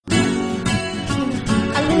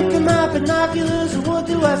my binoculars, and what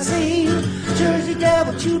do I see? Jersey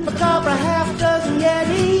Devil, Chupacabra, half a dozen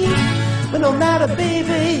Yeti. But no matter,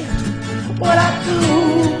 baby, what I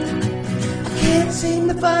do, I can't seem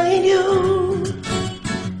to find you.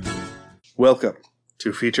 Welcome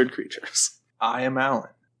to Featured Creatures. I am Alan.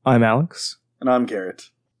 I'm Alex. And I'm Garrett.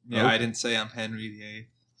 Yeah, I didn't say I'm Henry VIII.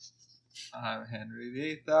 I'm Henry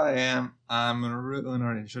VIII. I'm gonna ruin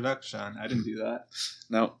our introduction. I didn't do that.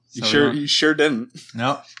 No, So you sure didn't.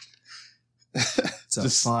 No, It's a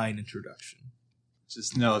Just- fine introduction.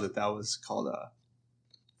 just know that was called a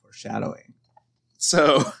foreshadowing.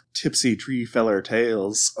 So, Tipsy Tree Feller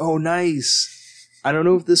Tales. Oh, nice. I don't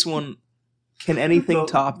know if this one can anything No,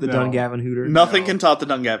 top the no. Dungavin Hooter. Nothing No. can top the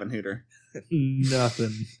Dungavin Hooter.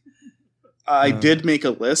 Nothing. I did make a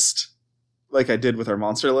list, like I did with our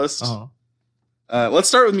monster list. Uh-huh. Let's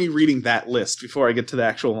start with me reading that list before I get to the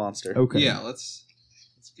actual monster. Okay. Yeah, let's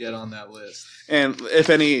get on that list. And if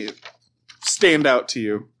any stand out to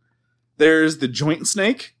you, there's the joint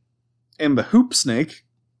snake, and the hoop snake,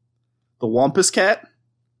 the wampus cat,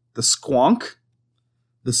 the squonk,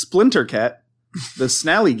 the splinter cat, the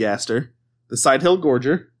snallygaster, the sidehill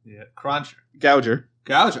gorger, Yeah, cruncher, gouger,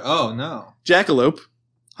 gouger. Oh no, jackalope,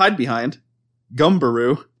 hide behind,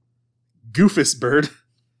 gumbaroo, goofus bird,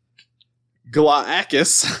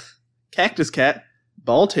 Glaacus, cactus cat,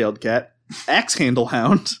 ball-tailed cat, axe-handle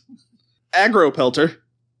hound, aggro pelter.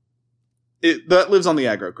 That lives on the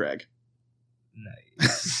aggro crag.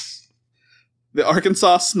 Nice. The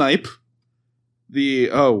Arkansas snipe, the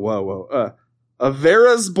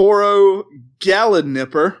Averasboro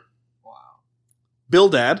gallinipper, wow.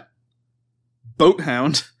 Bildad,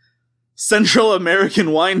 boathound, Central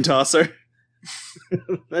American wine tosser,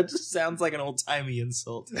 That just sounds like an old-timey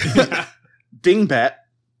insult. dingbat,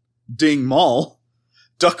 dingmall,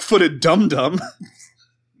 duck-footed dum-dum,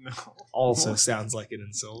 No. Also sounds like an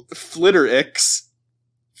insult. flitterix,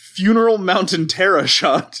 funeral mountain terra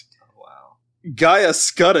shot, Oh, wow. Gaia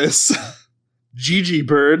scutus, Gigi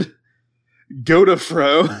bird,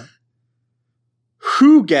 Godafro,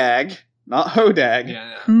 Hoogag, not Hodag,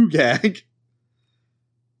 Yeah. Hoogag,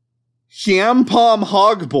 Hiampom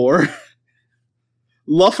hogboar,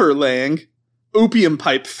 Lufferlang, opium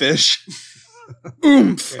pipe fish,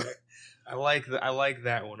 oomph, Okay. I like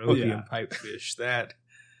that one. Opium Yeah. pipefish. That's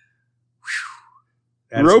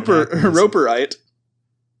Roperite,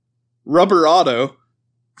 Rubber Auto,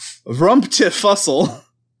 Rumptifussel,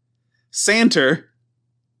 Santer.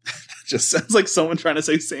 Just sounds like someone trying to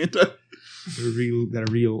say Santa. Got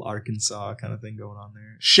a real Arkansas kind of thing going on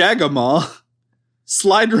there. Shagamaw,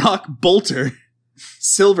 Slide Rock Bolter,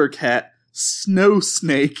 Silver Cat, Snow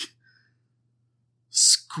Snake,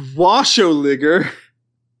 Squasholiger,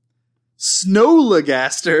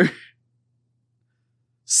 Snowlagaster,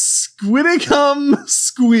 Squidicum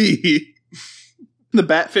Squee, the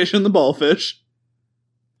Batfish and the Ballfish,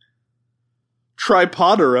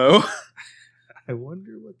 Tripodero, I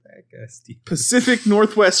wonder what that guy's deep. Pacific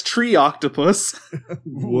Northwest Tree Octopus.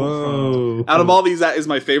 Whoa! Out of all these, that is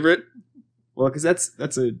my favorite. well, because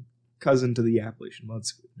that's a cousin to the Appalachian mud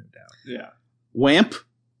squid, no doubt. Yeah. Wamp,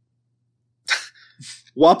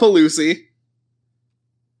 Wapaloosie,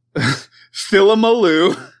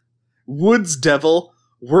 Philomaloo, Woods Devil,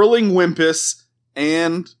 Whirling Wimpus,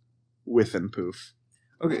 and Whiffenpoof.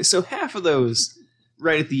 Okay, so half of those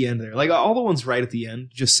right at the end there, like all the ones right at the end,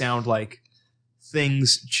 just sound like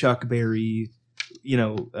things Chuck Berry,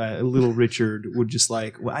 Little Richard would just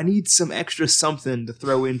like. Well, I need some extra something to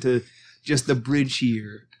throw into just the bridge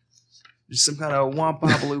here. Just some kind of womp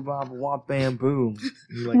babaloo bob womp bam boom.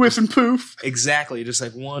 Like, Whiffenpoof. exactly, just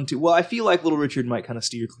like 1, 2. Well, I feel like Little Richard might kind of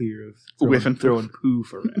steer clear of Whiff and throwing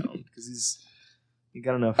poof around because he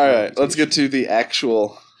got enough. All right, let's get to the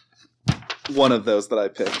actual one of those that I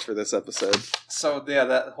picked for this episode. So yeah,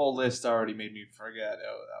 that whole list already made me forget.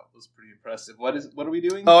 Oh, that was pretty impressive. What are we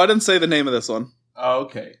doing? Oh, I didn't say the name of this one. Oh,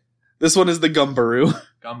 okay. This one is the Gumbaroo.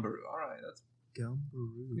 Gumbaroo. All right, that's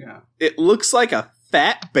Gumbaroo. yeah. It looks like a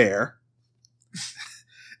fat bear,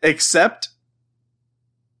 except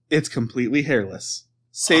it's completely hairless,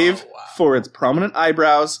 save Oh, wow. for its prominent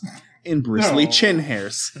eyebrows and bristly No. chin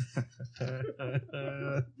hairs.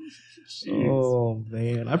 Oh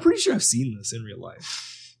man, I'm pretty sure I've seen this in real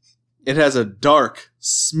life. It has a dark,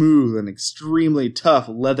 smooth, and extremely tough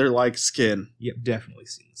leather-like skin. Yep, definitely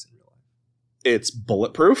seen this in real It's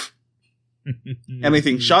bulletproof. life.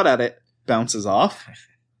 Anything shot at it bounces off.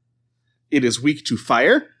 It is weak to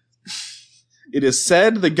fire. It is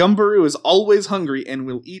said the Gumbaroo is always hungry and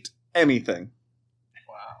will eat anything.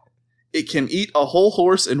 Wow. It can eat a whole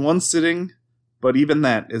horse in one sitting, but even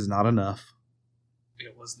that is not enough.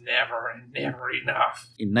 It was never and never enough.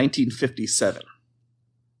 In 1957,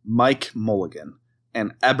 Mike Mulligan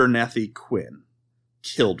and Abernathy Quinn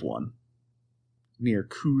killed one near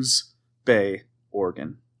Coos Bay,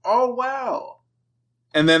 Oregon. Oh, wow.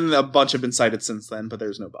 And then a bunch have been cited since then, but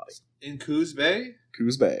there's no body. In Coos Bay?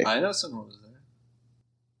 Coos Bay. I know someone was there.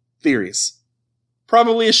 Theories.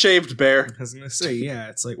 Probably a shaved bear. I was gonna say, yeah,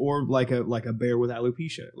 it's like, or like a bear with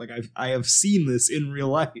alopecia. Like I have seen this in real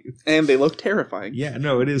life. And they look terrifying. Yeah,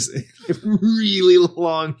 no, it is really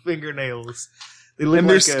long fingernails. They look And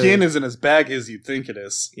their like skin isn't as baggy as you'd think it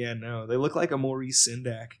is. Yeah, no, they look like a Maurice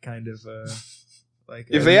Sendak kind of. Like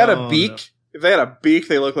If they had a no, beak, no. if they had a beak,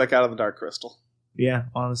 they look like Out of the Dark Crystal. Yeah,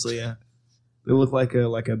 honestly, yeah, they look like a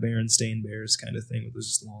Berenstain Bears kind of thing with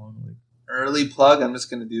this long. Like, Early plug, I'm just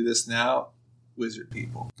going to do this now. Wizard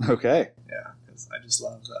people. Okay. Yeah, because I just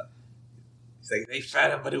love that. He's like, they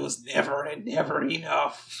fed him, but it was never and never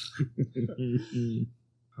enough.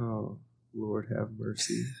 oh, Lord have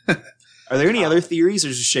mercy. Are there any other theories or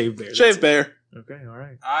just shaved bear? Shaved bear. Okay, all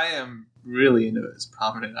right. I am really into his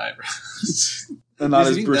prominent eyebrows. And not Does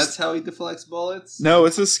as he mean Bruce. that's how he deflects bullets? No,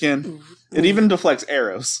 it's his skin. It even deflects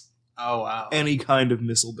arrows. Oh, wow. Any kind of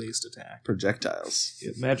missile-based attack. Projectiles.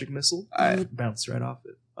 Yeah, magic missile, I- bounce right off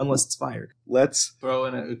it, unless it's fired. Let's Throw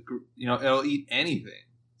in it'll eat anything.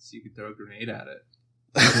 So you could throw a grenade at it.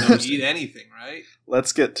 It'll eat anything, right?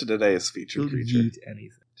 let's get to today's featured It'll creature. eat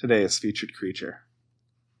anything. Today's featured creature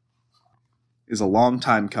is a long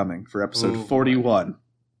time coming for episode Oh, 41.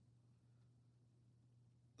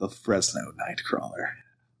 The Fresno Nightcrawler.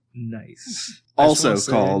 Nice. Also wanna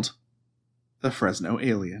say- called the Fresno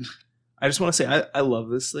Alien. I just want to say I love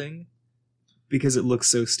this thing because it looks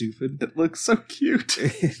so stupid. It looks so cute.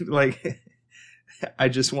 Like, I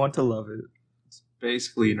just want to love it. It's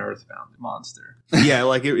basically an earthbound monster. Yeah,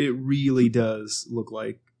 like it really does look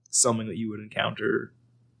like something that you would encounter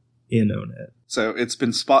in ONET. So it's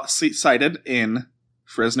been sighted in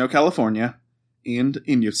Fresno, California, and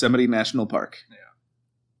in Yosemite National Park.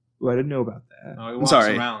 Oh, I didn't know about that. Oh, he walks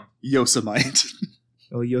sorry. around. Yosemite.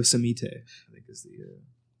 Oh, Yosemite, I think is the.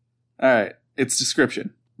 All right. Its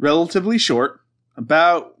description: relatively short,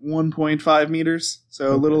 about 1.5 meters, so a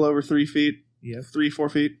Okay. little over 3 feet, Yeah. 4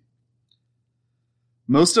 feet.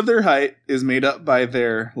 Most of their height is made up by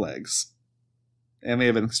their legs, and they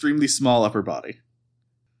have an extremely small upper body.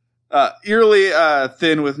 Eerily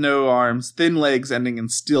thin with no arms, thin legs ending in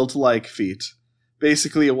stilt-like feet.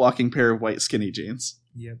 Basically a walking pair of white skinny jeans.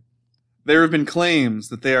 Yep. There have been claims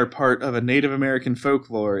that they are part of a Native American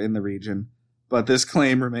folklore in the region, but this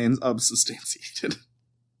claim remains unsubstantiated.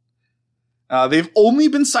 They've only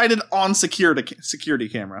been sighted on security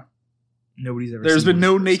camera. Nobody's ever. There's seen been one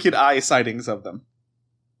no in person. naked eye sightings of them.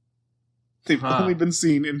 They've Huh. only been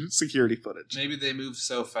seen in security footage. Maybe they move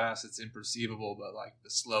so fast it's imperceivable, but like the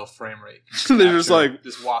slow frame rate. They're just capture like-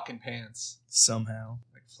 just walking pants, somehow.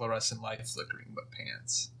 like fluorescent light flickering, but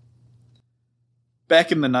pants.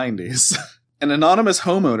 Back in the 90s, an anonymous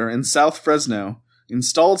homeowner in South Fresno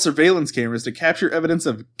installed surveillance cameras to capture evidence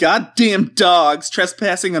of goddamn dogs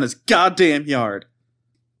trespassing on his goddamn yard.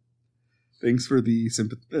 Thanks for the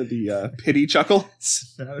pity chuckle.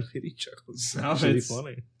 It's not a pity chuckle. It's No, actually it's-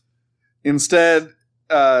 funny. Instead,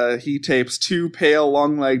 he tapes two pale,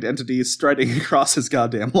 long-legged entities striding across his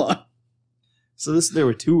goddamn lawn. So there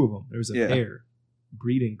were two of them. There was a Yeah. pair,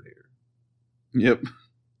 breeding pair. Yep.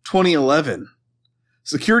 2011.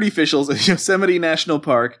 Security officials at Yosemite National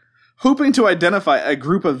Park, hoping to identify a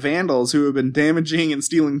group of vandals who have been damaging and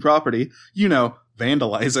stealing property,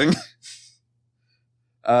 vandalizing.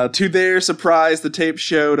 To their surprise, the tape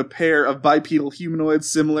showed a pair of bipedal humanoids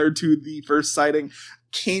similar to the first sighting.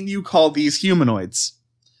 Can you call these humanoids?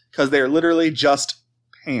 Because they're literally just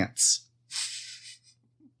pants.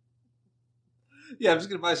 Yeah, I'm just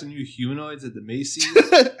gonna buy some new humanoids at the Macy's.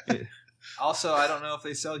 Also, I don't know if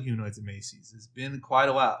they sell humanoids at Macy's. It's been quite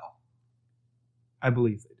a while. I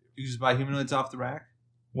believe they do. You just buy humanoids off the rack?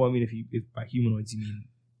 Well, I mean, if by humanoids you mean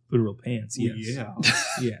literal pants, Well, yes.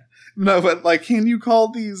 yeah. Yeah. No, but can you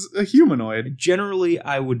call these a humanoid? Generally,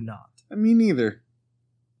 I would not. Me neither.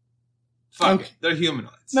 Fuck Okay. it. They're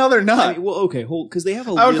humanoids. No, they're I not. mean, well, okay, hold because they have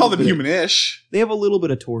a. I would call them little bit of- humanish. They have a little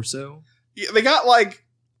bit of torso. Yeah, they got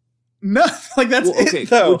nothing. That's Well, okay, it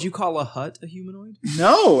though. would you call a hut a humanoid?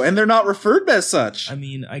 No, and they're not referred as such. I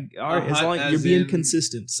mean, all right, as hut long as you're as being in-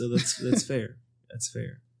 consistent, so that's fair. That's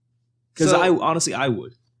fair. Because So- I honestly, I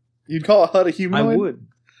would. You'd call a hut a humanoid? I would.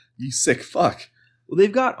 You sick fuck. Well,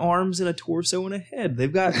 they've got arms and a torso and a head.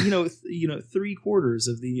 They've got 3/4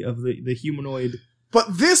 of the humanoid.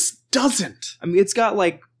 But this doesn't. I mean, it's got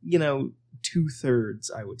 2/3,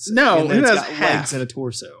 I would say. No, and then it it's has got half. legs and a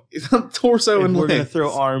torso. Torso and we're legs. gonna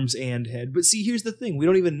throw arms and head. But see, here's the thing: we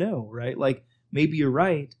don't even know, right? Like maybe you're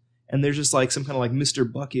right, and there's just like some kind of like Mr.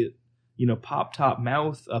 Bucket, pop top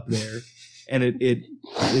mouth up there, and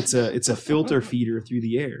it's a filter feeder through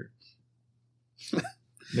the air.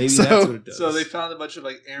 Maybe So- that's what it does. So they found a bunch of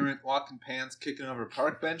like errant walking pants kicking over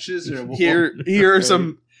park benches, or Here are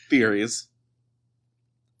some theories.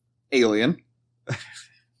 Alien.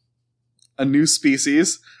 A new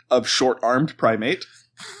species of short-armed primate.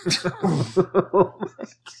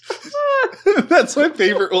 That's my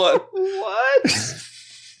favorite one. What?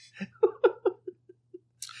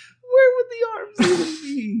 Where would the arms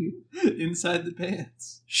even be? inside the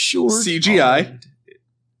pants. Short CGI. armed.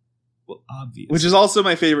 Well, obvious. Which is also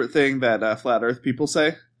my favorite thing that flat Earth people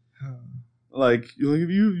say. Like if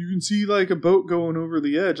you can see like a boat going over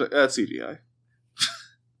the edge, like, that's CGI.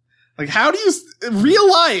 Like, how do you real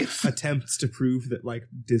life? attempts to prove that like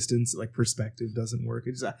distance, like perspective, doesn't work.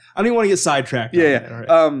 I don't even want to get sidetracked. Yeah, on yeah. that,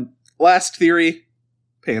 all right? Last theory: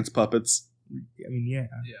 pants puppets. I mean, yeah.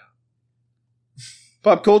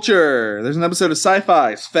 Pop culture. There's an episode of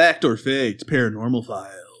Sci-Fi, Fact or Faked, Paranormal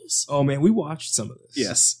Files. Oh man, we watched some of this.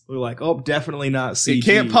 Yes, We're like, oh, definitely not CG. it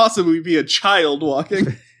can't possibly be a child walking.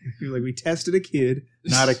 We're like, we tested a kid,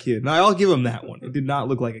 not a kid. Now I'll give him that one. It did not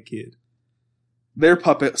look like a kid. Their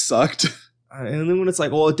puppet sucked. And then when it's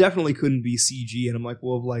like, well, it definitely couldn't be CG, and I'm like,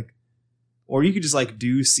 well, like, or you could just like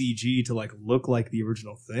do CG to like look like the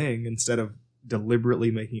original thing instead of deliberately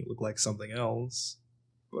making it look like something else.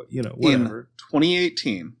 But whatever. In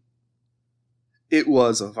 2018, it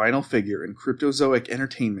was a vinyl figure in Cryptozoic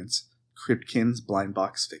Entertainment's Cryptkins blind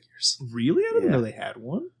box figures. Really? I didn't Yeah. know they had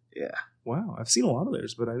one. Yeah, Wow, I've seen a lot of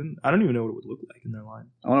theirs, but I don't even know what it would look like in their line.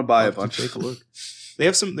 I want to buy I'll a have to bunch. Take a look. They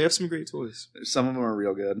have some great toys. Some of them are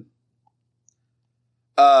real good.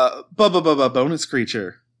 Bonus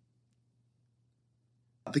creature.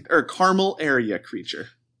 Or Carmel area creature.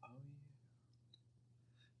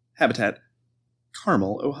 Habitat.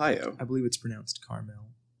 Carmel, Ohio. I believe it's pronounced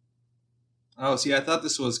Carmel. Oh, see, I thought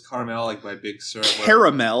this was Carmel, like by Big Sur. where-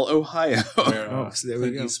 Caramel, Ohio. Where, Oh, so there we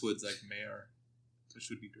Clint go. Eastwood's like mayor, which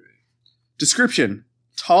would be great. Description.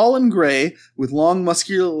 Tall and gray, with long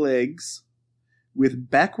muscular legs, with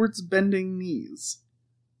backwards bending knees.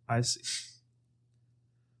 I see.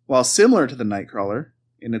 While similar to the Nightcrawler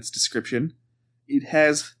in its description, it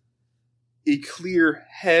has a clear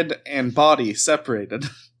head and body separated.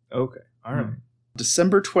 Okay, all right.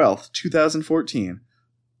 December 12th, 2014,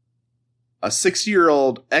 a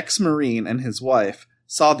 60-year-old ex-Marine and his wife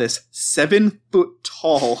saw this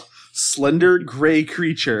 7-foot-tall, slender gray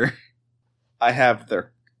creature. I have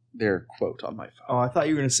their quote on my phone. Oh, I thought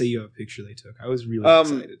you were going to say you have a picture they took. I was really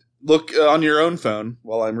excited. Look on your own phone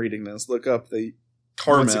while I'm reading this. Look up the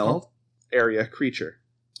What's it Carmel called? area creature.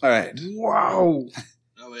 All right. Wow.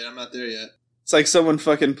 Oh wait, I'm not there yet. It's like someone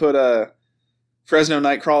fucking put a Fresno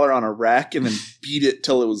Nightcrawler on a rack and then beat it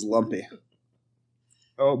till it was lumpy.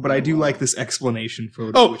 Oh, but I do like this explanation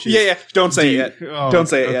photo. Oh, which is yeah. Don't say it yet. Oh, Don't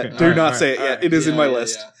say it okay. yet. Do All right, not all say right, it all yet. right. It is in my Yeah,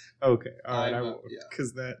 list. Okay, all right. I'm not-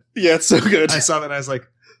 Because that Yeah, it's so good. I saw that and I was like,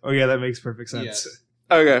 oh yeah, that makes perfect sense. Yes.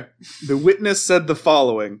 Okay. The witness said the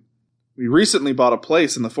following. We recently bought a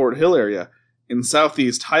place in the Fort Hill area in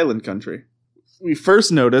southeast Highland country. We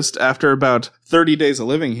first noticed, after about 30 days of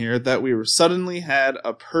living here, that we suddenly had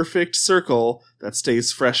a perfect circle that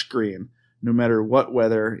stays fresh green, no matter what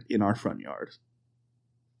weather in our front yard.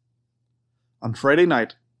 On Friday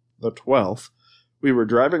night, the 12th, we were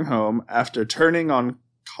driving home after turning on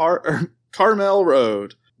Carmel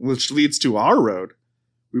Road, which leads to our road.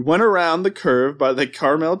 We went around the curve by the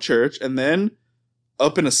Carmel Church and then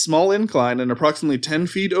up in a small incline and approximately 10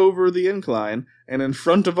 feet over the incline, and in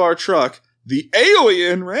front of our truck, the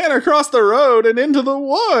alien ran across the road and into the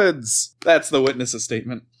woods. That's the witness's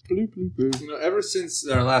statement. Bloop, bloop, bloop. Ever since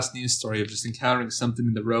our last news story of just encountering something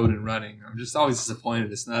in the road and running, I'm just always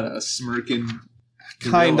disappointed. It's not a smirking,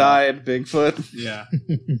 gorilla. Kind-eyed Bigfoot. Yeah.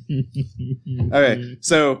 Okay,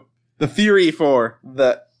 so the theory for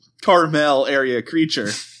the Carmel area creature.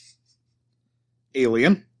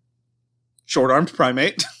 Alien. Short-armed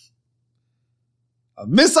primate. A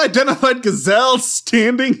misidentified gazelle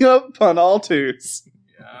standing up on all twos.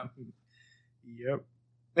 Yeah. Yep.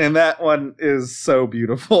 And that one is so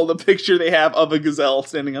beautiful. The picture they have of a gazelle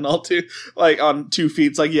standing on all two, like on 2 feet.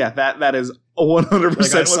 It's like, yeah, that is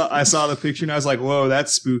 100%. Like I saw the picture and I was like, whoa,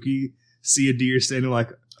 that's spooky. See a deer standing like,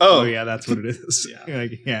 Oh, oh yeah, that's what it is. Yeah.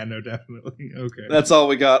 Like, yeah, no, definitely. Okay. that's all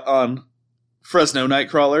we got on Fresno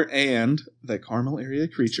Nightcrawler and the Carmel area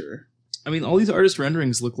creature. I mean, all these artist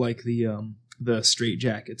renderings look like the the straight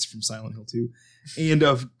jackets from Silent Hill 2. And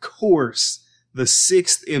of course, the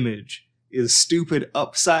 6th image is stupid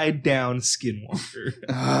upside down Skinwalker.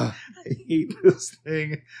 I hate this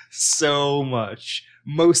thing so much.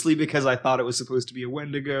 Mostly because I thought it was supposed to be a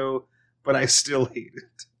Wendigo, but I still hate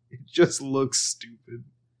it. It just looks stupid.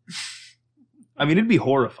 I mean, it'd be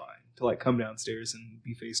horrifying to like come downstairs and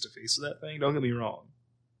be face to face with that thing. Don't get me wrong.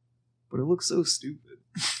 But it looks so stupid.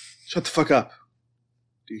 Shut the fuck up.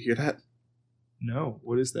 Do you hear that? No.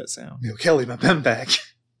 What is that sound? Neil Kelly, my pen back.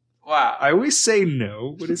 Wow. I always say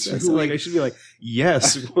no. What is that sound? Like, I should be like,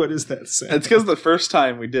 yes. What is that sound? It's because the first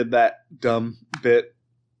time we did that dumb bit,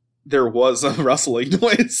 there was a rustling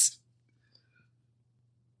noise.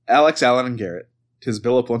 Alex, Alan, and Garrett. 'Tis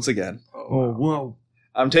Billip once again. Oh, whoa.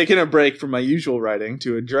 I'm taking a break from my usual writing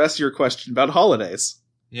to address your question about holidays.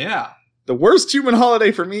 Yeah. The worst human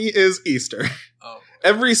holiday for me is Easter. Oh.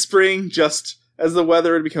 Every spring, just as the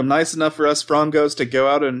weather had become nice enough for us frongos to go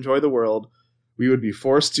out and enjoy the world, we would be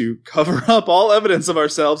forced to cover up all evidence of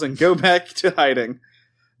ourselves and go back to hiding.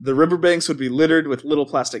 The riverbanks would be littered with little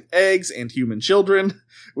plastic eggs, and human children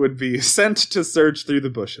would be sent to search through the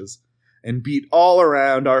bushes and beat all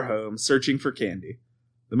around our home searching for candy.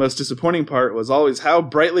 The most disappointing part was always how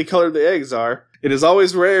brightly colored the eggs are. It is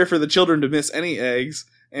always rare for the children to miss any eggs,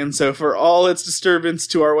 and so for all its disturbance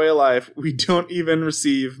to our way of life, we don't even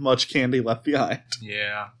receive much candy left behind.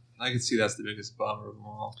 Yeah. I can see that's the biggest bummer of them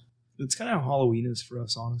all. It's kind of how Halloween is for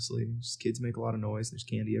us, honestly. Just kids make a lot of noise. There's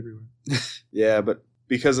candy everywhere. Yeah, but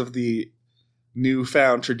because of the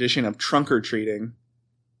newfound tradition of trunk-or-treating,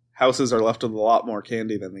 houses are left with a lot more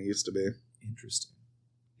candy than they used to be. Interesting.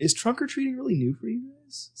 Is trunk or treating really new for you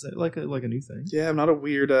guys? Is that like a new thing? Yeah, I'm not a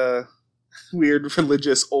weird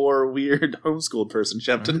religious or weird homeschooled person,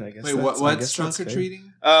 Shepton. Okay, I guess Wait, that's- I what's guess trunk that's or fair.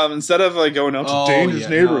 treating? Instead of like going out to Oh, dangerous yeah,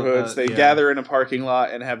 neighborhoods, no, they yeah. gather in a parking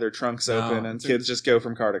lot and have their trunks No, open, and it's kids just go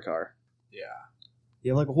from car to car. Yeah.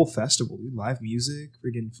 Yeah, like a whole festival, dude. Live music,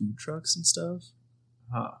 friggin' food trucks and stuff.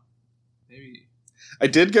 Huh. Maybe. I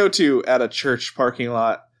did go to at a church parking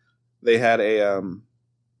lot. They had a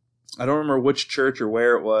I don't remember which church or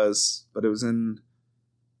where it was, but it was in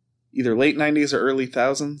either late 90s or early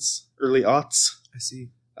aughts. I see.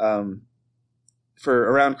 For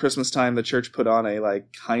around Christmas time, the church put on a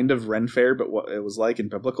like kind of Ren fair, but what it was like in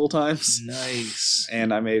biblical times. Nice.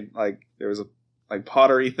 And I made there was a like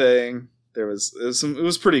pottery thing. It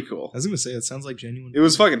was pretty cool. I was gonna say, it sounds like genuine. It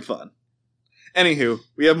was fucking fun. Anywho,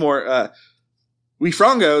 we have more. We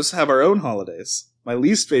frongos have our own holidays. My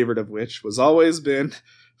least favorite of which was always been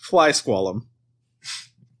Fly Squallum.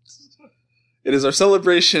 It is our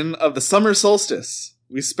celebration of the summer solstice.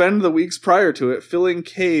 We spend the weeks prior to it filling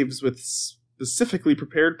caves with specifically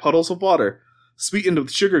prepared puddles of water, sweetened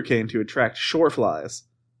with sugarcane to attract shore flies.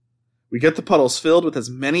 We get the puddles filled with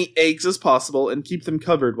as many eggs as possible and keep them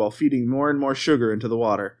covered while feeding more and more sugar into the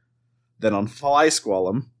water. Then on Fly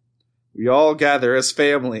Squallum, we all gather as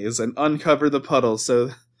families and uncover the puddles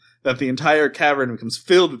so that the entire cavern becomes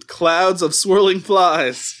filled with clouds of swirling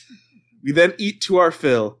flies. We then eat to our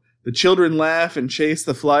fill. The children laugh and chase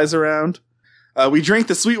the flies around. We drink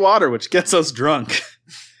the sweet water, which gets us drunk.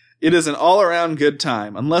 It is an all-around good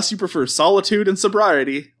time, unless you prefer solitude and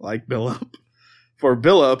sobriety, like Billip. For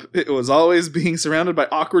Billip, it was always being surrounded by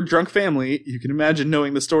awkward drunk family. You can imagine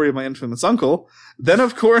knowing the story of my infamous uncle. Then,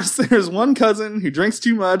 of course, there's one cousin who drinks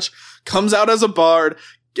too much, comes out as a bard,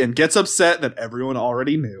 and gets upset that everyone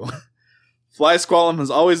already knew. Fly Squallum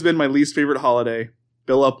has always been my least favorite holiday.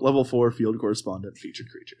 Billip, level 4 field correspondent, featured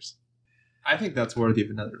creatures. I think that's worthy of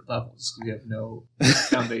another level, just 'cause we have no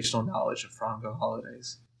foundational knowledge of Frongo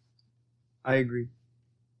holidays. I agree.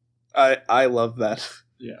 I love that.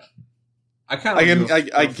 Yeah. I kind of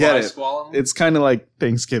I get it. Squallum. It's kind of like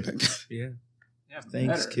Thanksgiving. Yeah. Yeah,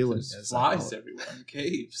 Thanksgiving There's as a flies holiday. everywhere in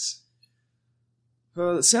caves.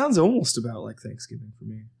 It sounds almost about like Thanksgiving for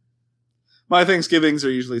me. My Thanksgivings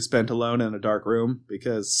are usually spent alone in a dark room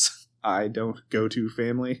because I don't go to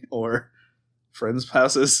family or friends'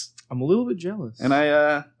 houses. I'm a little bit jealous. And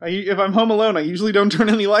I if I'm home alone, I usually don't turn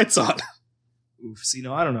any lights on. Oof. See,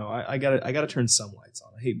 no, I don't know. I gotta turn some lights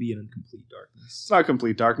on. I hate being in complete darkness. It's not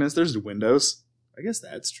complete darkness. There's windows. I guess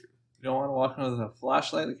that's true. You don't want to walk around with a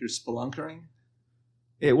flashlight like you're spelunkering?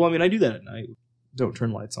 Yeah, well, I mean, I do that at night. Don't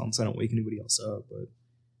turn lights on so I don't wake anybody else up. But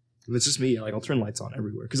if it's just me, like, I'll turn lights on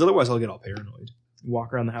everywhere because otherwise I'll get all paranoid.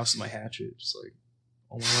 Walk around the house with my hatchet, just like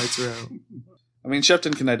all my lights are out. I mean,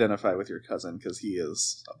 Shepton can identify with your cousin because he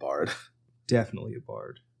is a bard. Definitely a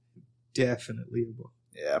bard. Definitely a bard.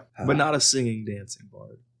 Yeah, But not a singing, dancing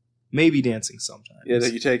bard. Maybe dancing sometimes. Yeah,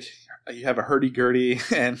 that you have a hurdy-gurdy,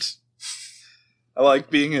 and I like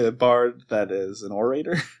being a bard that is an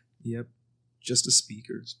orator. Yep. just a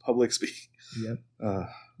speaker. Public speak. Yep.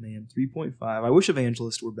 Man, 3.5. I wish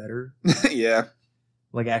Evangelist were better. Yeah.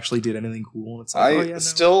 Like, actually did anything cool. And it's like, I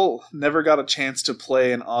still never got a chance to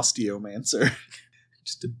play an Osteomancer.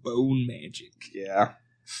 Just a bone magic. Yeah.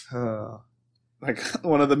 Like,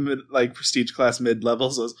 one of the prestige class mid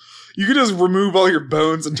levels was, you could just remove all your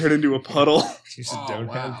bones and turn into a puddle. You just Oh, don't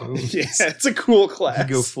wow. have bones. Yeah, it's a cool You class.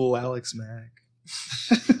 go full Alex Mack.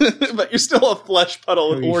 But you're still a flesh puddle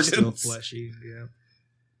with You're organs. still fleshy, yeah.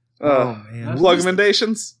 Oh, man.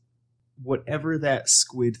 Plugmentations? Whatever that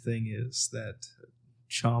squid thing is that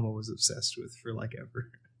Chama was obsessed with for like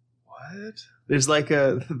ever. What? There's like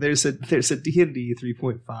there's a D&D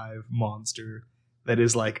 3.5 monster that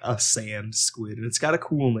is like a sand squid, and it's got a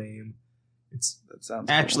cool name. It's That sounds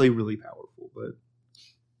actually really powerful, but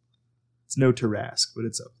it's no Tarask, but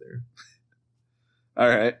it's up there. cool. All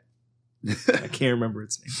right. I can't remember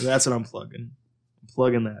its name, but that's what I'm plugging. I'm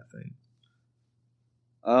plugging that thing.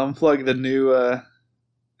 Unplug the new,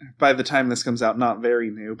 by the time this comes out, not very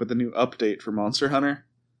new, but the new update for Monster Hunter.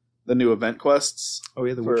 The new event quests Oh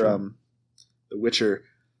yeah, the for Witcher. The Witcher.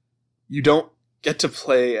 You don't get to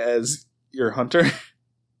play as your hunter.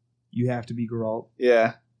 You have to be Geralt.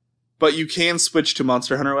 Yeah. But you can switch to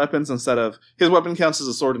Monster Hunter weapons instead of... His weapon counts as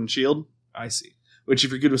a sword and shield, I see. which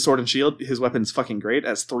if you're good with sword and shield, his weapon's fucking great. It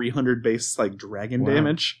has 300 base, dragon Wow.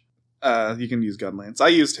 damage. You can use Gunlance. I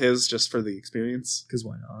used his just for the experience. Because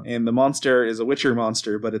why not? And the monster is a Witcher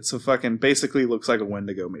monster, but it's a fucking... Basically looks like a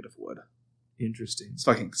Wendigo made of wood. Interesting. It's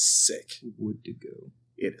fucking sick. Wood to go.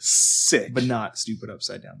 It is sick. But not stupid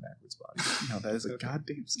upside down backwards body. No, that is a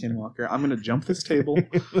goddamn skinwalker. I'm gonna jump this table.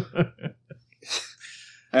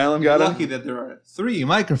 Alan You're got lucky it. that there are 3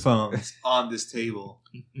 microphones on this table.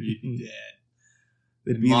 You're dead.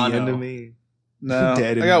 That'd be Mono. the end of me. No,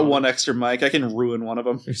 Dead I in got one. one extra mic. I can ruin one of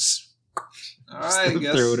them. There's- All right, I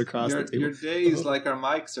guess throw it across your, the table. your days, like our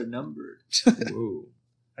mics, are numbered. Whoa.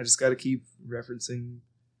 I just got to keep referencing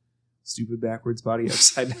stupid backwards body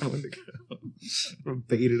upside down Wendigo. I'm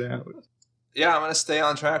bait it out. Yeah, I'm going to stay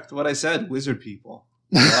on track with what I said. Wizard people.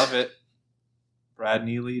 Love it. Brad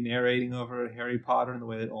Neely narrating over Harry Potter in the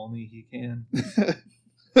way that only he can.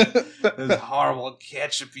 His horrible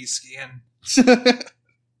ketchupy skin.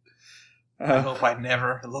 I hope I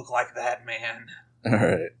never look like that man. All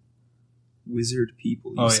right. Wizard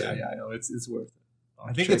people. You Oh, said. yeah, I know. It's worth it. I'll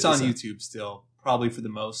I think check it's on this out. YouTube still, probably for the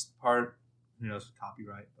most part. Who knows with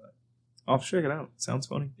copyright, but I'll check it out. Sounds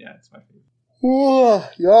funny. yeah, it's my favorite. Whoa,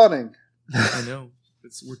 yawning. I know.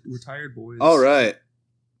 We're tired, boys. All right.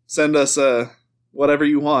 Send us whatever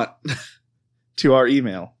you want to our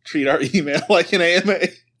email. Treat our email like an AMA.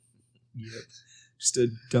 Yep. Just a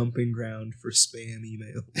dumping ground for spam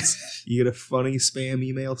emails. You get a funny spam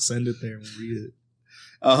email, send it there and we'll read it.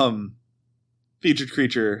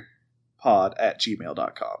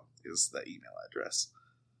 featuredcreaturepod@gmail.com is the email address.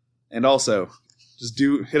 And also, just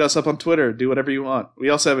hit us up on Twitter. Do whatever you want. We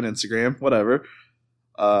also have an Instagram, whatever.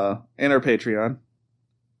 And our Patreon.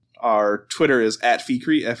 Our Twitter is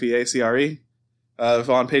 @Feacre, Feacre. If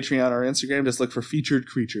on Patreon or Instagram, just look for Featured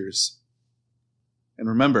Creatures. And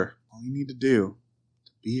remember, all you need to do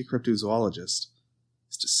to be a cryptozoologist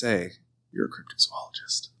is to say you're a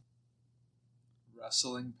cryptozoologist.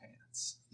 Rustling pants.